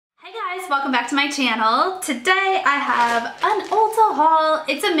welcome back to my channel. Today I have an Ulta haul.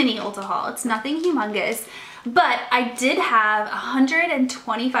 It's a mini Ulta haul. It's nothing humongous, but I did have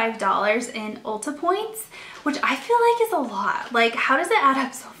 $125 in Ulta points, which I feel like is a lot. Like, how does it add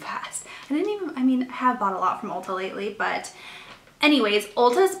up so fast? I have bought a lot from Ulta lately, but anyways,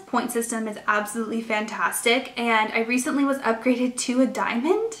 Ulta's point system is absolutely fantastic, and I recently was upgraded to a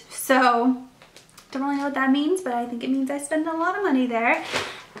diamond, so don't really know what that means, but I think it means I spend a lot of money there.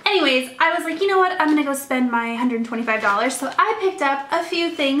 Anyways, I was like, you know what, I'm gonna go spend my $125. So I picked up a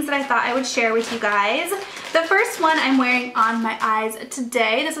few things that I thought I would share with you guys. The first one I'm wearing on my eyes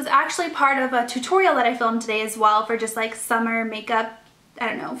today. This was actually part of a tutorial that I filmed today as well for just like summer makeup. I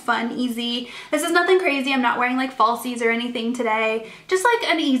don't know, fun, easy. This is nothing crazy. I'm not wearing like falsies or anything today. Just like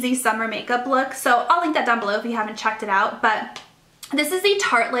an easy summer makeup look. So I'll link that down below if you haven't checked it out. But this is the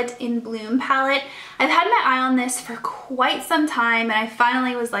Tartelette in Bloom palette. I've had my eye on this for quite some time, and I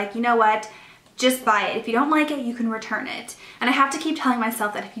finally was like, you know what, just buy it. If you don't like it, you can return it. And I have to keep telling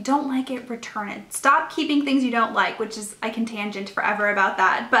myself that if you don't like it, return it. Stop keeping things you don't like, which is, I can tangent forever about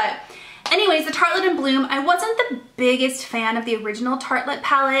that. But anyways, the Tartelette in Bloom, I wasn't the biggest fan of the original Tartelette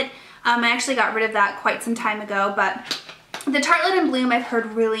palette. I actually got rid of that quite some time ago, but the Tartelette in Bloom I've heard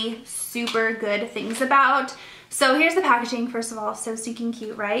really super good things about. So here's the packaging, first of all, so stinking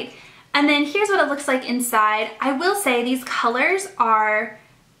cute, right? And then here's what it looks like inside. I will say these colors are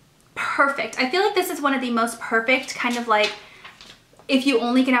perfect. I feel like this is one of the most perfect kind of like, if you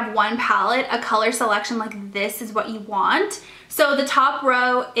only can have one palette, a color selection like this is what you want. So the top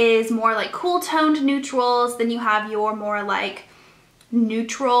row is more like cool toned neutrals, then you have your more like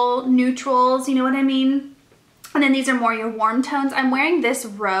neutrals, you know what I mean? And then these are more your warm tones. I'm wearing this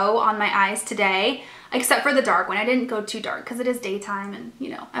row on my eyes today, except for the dark one. I didn't go too dark because it is daytime and, you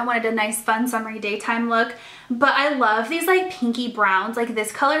know, I wanted a nice fun summery daytime look. But I love these like pinky browns. Like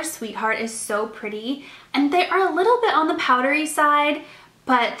this color Sweetheart is so pretty, and they are a little bit on the powdery side,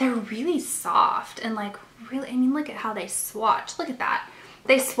 but they're really soft and like really, I mean, look at how they swatch. Look at that.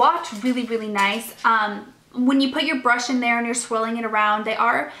 They swatch really, really nice. When you put your brush in there and you're swirling it around, they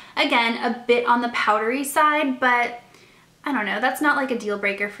are, again, a bit on the powdery side, but I don't know, that's not like a deal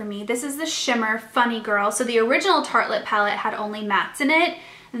breaker for me. This is the Shimmer Funny Girl. So the original Tartelette palette had only mattes in it.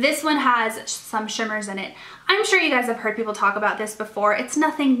 This one has some shimmers in it. I'm sure you guys have heard people talk about this before. It's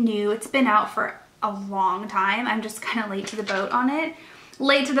nothing new. It's been out for a long time. I'm just kind of late to the boat on it.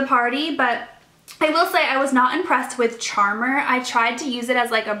 Late to the party, but I will say I was not impressed with Charmer. I tried to use it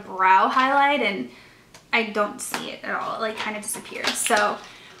as like a brow highlight and I don't see it at all. It like kind of disappeared. So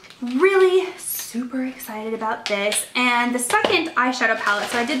really super excited about this. And the second eyeshadow palette,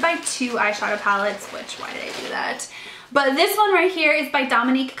 so I did buy two eyeshadow palettes, which why did I do that? But this one right here is by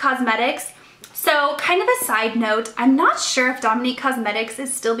Dominique Cosmetics. So kind of a side note, I'm not sure if Dominique Cosmetics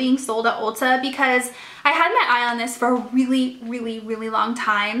is still being sold at Ulta because I had my eye on this for a really, really, really long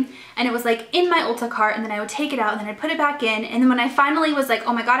time, and it was like in my Ulta cart, and then I would take it out and then I'd put it back in, and then when I finally was like,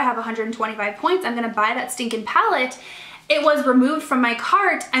 oh my god, I have 125 points, I'm gonna buy that stinking palette, it was removed from my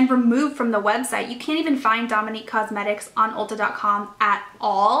cart and removed from the website. You can't even find Dominique Cosmetics on Ulta.com at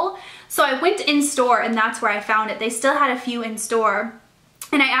all. So I went in store and that's where I found it. They still had a few in store.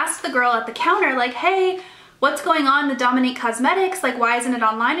 And I asked the girl at the counter, like, hey, what's going on with Dominique Cosmetics? Like, why isn't it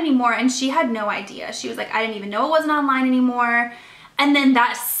online anymore? And she had no idea. She was like, I didn't even know it wasn't online anymore. And then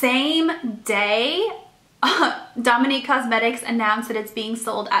that same day, Dominique Cosmetics announced that it's being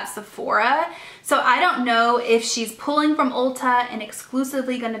sold at Sephora. So I don't know if she's pulling from Ulta and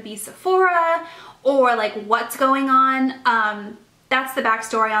exclusively going to be Sephora, or like what's going on. That's the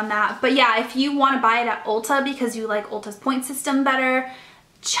backstory on that. But yeah, if you want to buy it at Ulta because you like Ulta's point system better,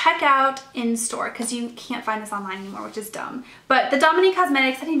 check out in store because you can't find this online anymore, which is dumb. But the Dominique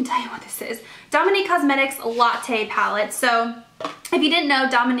Cosmetics, I didn't even tell you what this is. Dominique Cosmetics Latte palette. So if you didn't know,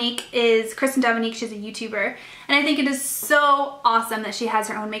 Kristen Dominique, she's a YouTuber, and I think it is so awesome that she has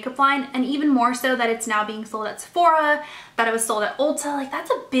her own makeup line, and even more so that it's now being sold at Sephora, that it was sold at Ulta. Like,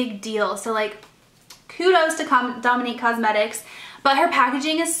 that's a big deal. So like, kudos to Dominique Cosmetics. But her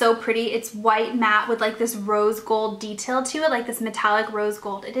packaging is so pretty. It's white matte with like this rose gold detail to it, like this metallic rose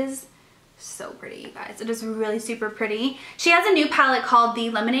gold. It is so pretty, you guys. It is really super pretty. She has a new palette called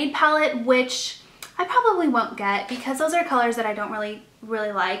the Lemonade palette, which I probably won't get because those are colors that I don't really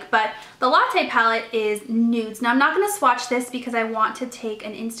like. But the Latte palette is nudes. Now I'm not going to swatch this because I want to take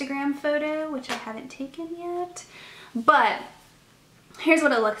an Instagram photo, which I haven't taken yet. But here's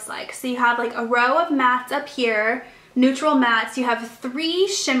what it looks like. So you have like a row of mattes up here, neutral mattes. You have 3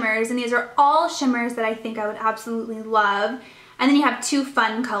 shimmers, and these are all shimmers that I think I would absolutely love. And then you have 2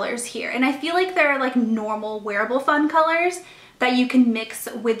 fun colors here. And I feel like they're like normal wearable fun colors, that you can mix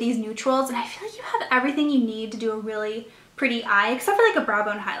with these neutrals, and I feel like you have everything you need to do a really pretty eye, except for like a brow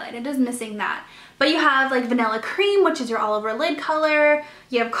bone highlight. It is missing that. But you have like vanilla cream, which is your all over lid color.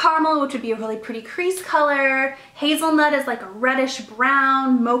 You have caramel, which would be a really pretty crease color. Hazelnut is like a reddish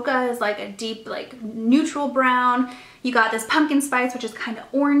brown. Mocha is like a deep like neutral brown. You got this pumpkin spice, which is kind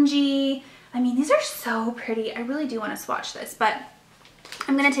of orangey. I mean, these are so pretty. I really do want to swatch this, but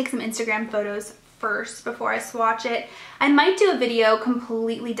I'm gonna take some Instagram photos first before I swatch it. I might do a video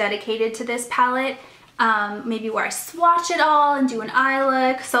completely dedicated to this palette, maybe where I swatch it all and do an eye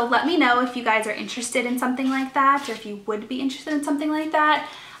look. So let me know if you guys are interested in something like that, or if you would be interested in something like that.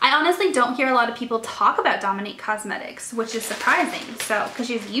 I honestly don't hear a lot of people talk about Dominique Cosmetics, which is surprising, so because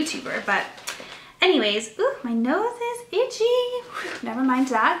she's a YouTuber. But anyways, ooh, my nose is itchy. Never mind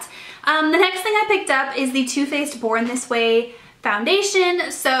that. The next thing I picked up is the Too Faced Born This Way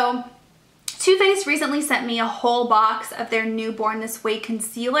foundation. So Too Faced recently sent me a whole box of their new Born This Way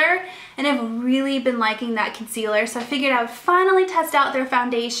concealer, and I've really been liking that concealer, so I figured I would finally test out their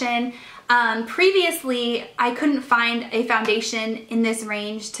foundation. Previously, I couldn't find a foundation in this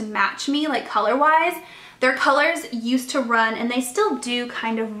range to match me, like color-wise. Their colors used to run, and they still do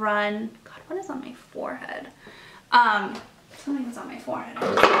kind of run. God, what is on my forehead? Something was on my forehead.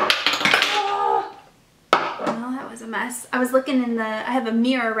 Oh, that was a mess. I was looking in I have a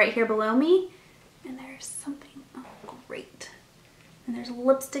mirror right here below me, and there's something, oh great. And there's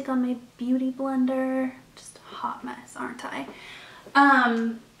lipstick on my beauty blender. Just a hot mess, aren't I?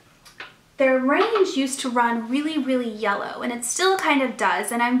 Their range used to run really, really yellow, and it still kind of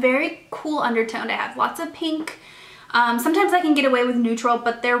does, and I'm very cool undertoned. I have lots of pink. Sometimes I can get away with neutral,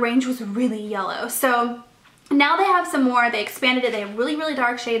 but their range was really yellow. So now they have some more. They expanded it. They have really, really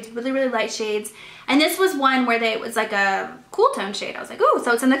dark shades, really, really light shades. And this was one where it was like a cool tone shade. I was like, ooh,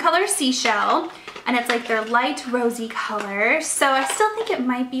 so it's in the color Seashell, and it's like their light rosy color. So I still think it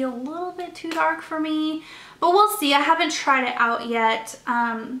might be a little bit too dark for me, but we'll see. I haven't tried it out yet.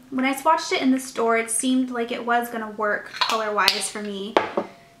 When I swatched it in the store, it seemed like it was gonna work color-wise for me.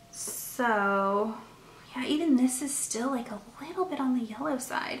 So yeah, even this is still like a little bit on the yellow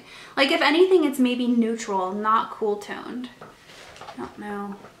side. Like if anything, it's maybe neutral, not cool toned. I don't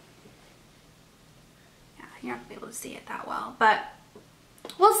know. Yeah, you're not gonna be able to see it that well, but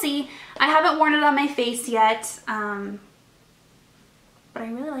we'll see. I haven't worn it on my face yet, but I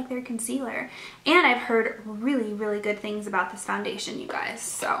really like their concealer. And I've heard really, really good things about this foundation, you guys.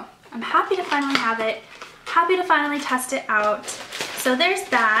 So I'm happy to finally have it. Happy to finally test it out. So there's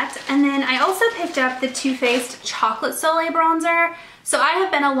that. And then I also picked up the Too Faced Chocolate Soleil Bronzer. So I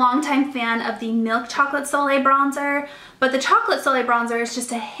have been a longtime fan of the Milk Chocolate Soleil Bronzer, but the Chocolate Soleil Bronzer is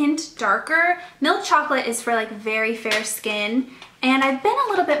just a hint darker. Milk Chocolate is for like very fair skin. And I've been a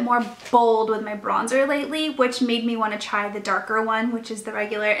little bit more bold with my bronzer lately, which made me want to try the darker one, which is the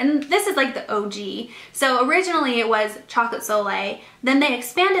regular. And this is like the OG. So originally it was Chocolate Soleil. Then they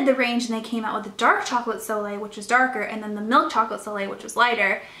expanded the range and they came out with the Dark Chocolate Soleil, which was darker, and then the Milk Chocolate Soleil, which was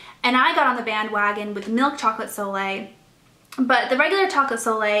lighter. And I got on the bandwagon with Milk Chocolate Soleil. But the regular Chocolate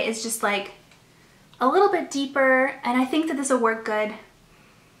Soleil is just like a little bit deeper, and I think that this will work good.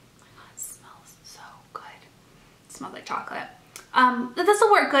 Oh my God, it smells so good. It smells like chocolate. This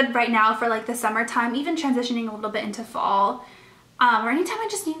will work good right now for like the summertime, even transitioning a little bit into fall, or anytime I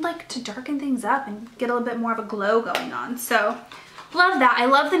just need like to darken things up and get a little bit more of a glow going on. So love that. I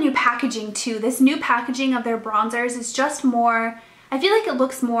love the new packaging too. This new packaging of their bronzers is just more, I feel like it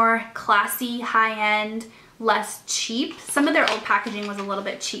looks more classy, high-end, less cheap. Some of their old packaging was a little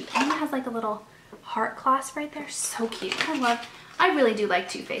bit cheap. And it has like a little heart clasp right there. So cute. I really do like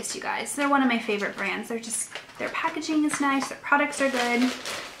Too Faced, you guys. They're one of my favorite brands. Their packaging is nice, their products are good.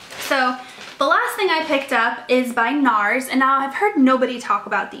 So the last thing I picked up is by NARS, and now I've heard nobody talk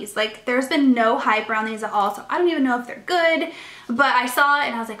about these. Like there's been no hype around these at all, so I don't even know if they're good, but I saw it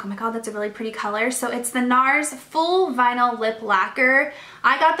and I was like, oh my God, that's a really pretty color. So it's the NARS Full Vinyl Lip Lacquer.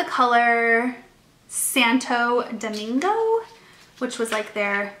 I got the color Santo Domingo, which was like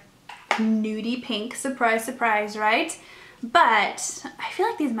their nudie pink. Surprise, surprise, right? But I feel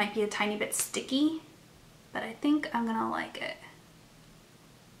like these might be a tiny bit sticky, but I think I'm gonna like it.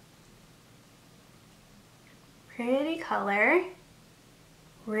 Pretty color,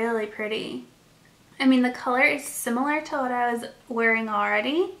 really pretty. I mean, the color is similar to what I was wearing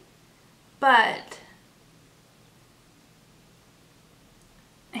already, but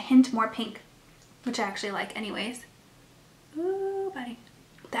a hint more pink, which I actually like anyways. Ooh, buddy.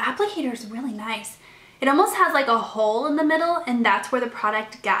 The applicator is really nice. It almost has like a hole in the middle, and that's where the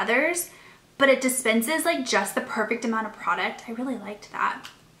product gathers, but it dispenses like just the perfect amount of product. I really liked that.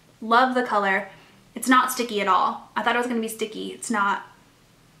 Love the color. It's not sticky at all. I thought it was gonna be sticky. It's not.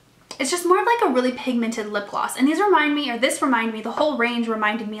 It's just more of like a really pigmented lip gloss. And these remind me, or this reminded me, the whole range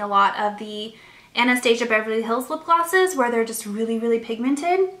reminded me a lot of the Anastasia Beverly Hills lip glosses, where they're just really, really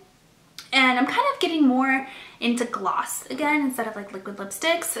pigmented. And I'm kind of getting more into gloss again instead of like liquid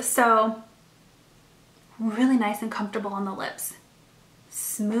lipsticks. So really nice and comfortable on the lips.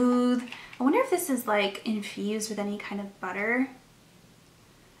 Smooth. I wonder if this is like infused with any kind of butter.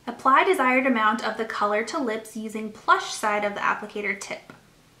 Apply desired amount of the color to lips using plush side of the applicator tip.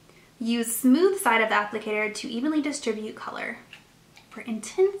 Use smooth side of the applicator to evenly distribute color for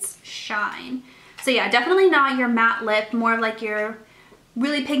intense shine. So yeah, definitely not your matte lip, more of like your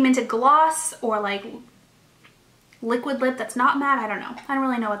really pigmented gloss or like liquid lip that's not matte. I don't know. I don't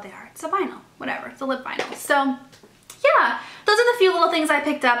really know what they are. It's a vinyl, whatever. It's a lip vinyl. So yeah, those are the few little things I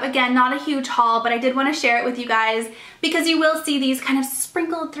picked up. Again, not a huge haul, but I did want to share it with you guys because you will see these kind of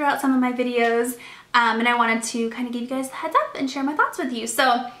sprinkled throughout some of my videos. And I wanted to kind of give you guys the heads up and share my thoughts with you.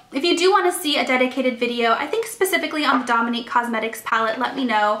 So if you do want to see a dedicated video, I think specifically on the Dominique Cosmetics palette, let me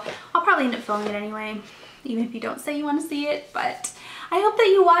know. I'll probably end up filming it anyway, even if you don't say you want to see it. But I hope that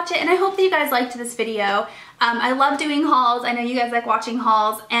you watch it, and I hope that you guys liked this video. I love doing hauls. I know you guys like watching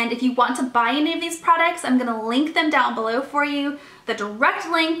hauls. And if you want to buy any of these products, I'm going to link them down below for you. The direct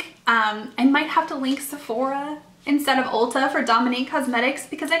link. I might have to link Sephora instead of Ulta for Dominique Cosmetics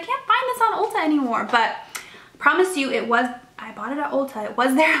because I can't find this on Ulta anymore, but I promise you I bought it at Ulta. It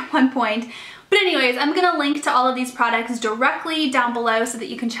was there at one point. But anyways, I'm gonna link to all of these products directly down below so that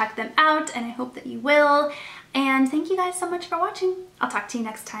you can check them out, and I hope that you will. And thank you guys so much for watching. I'll talk to you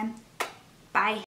next time. Bye.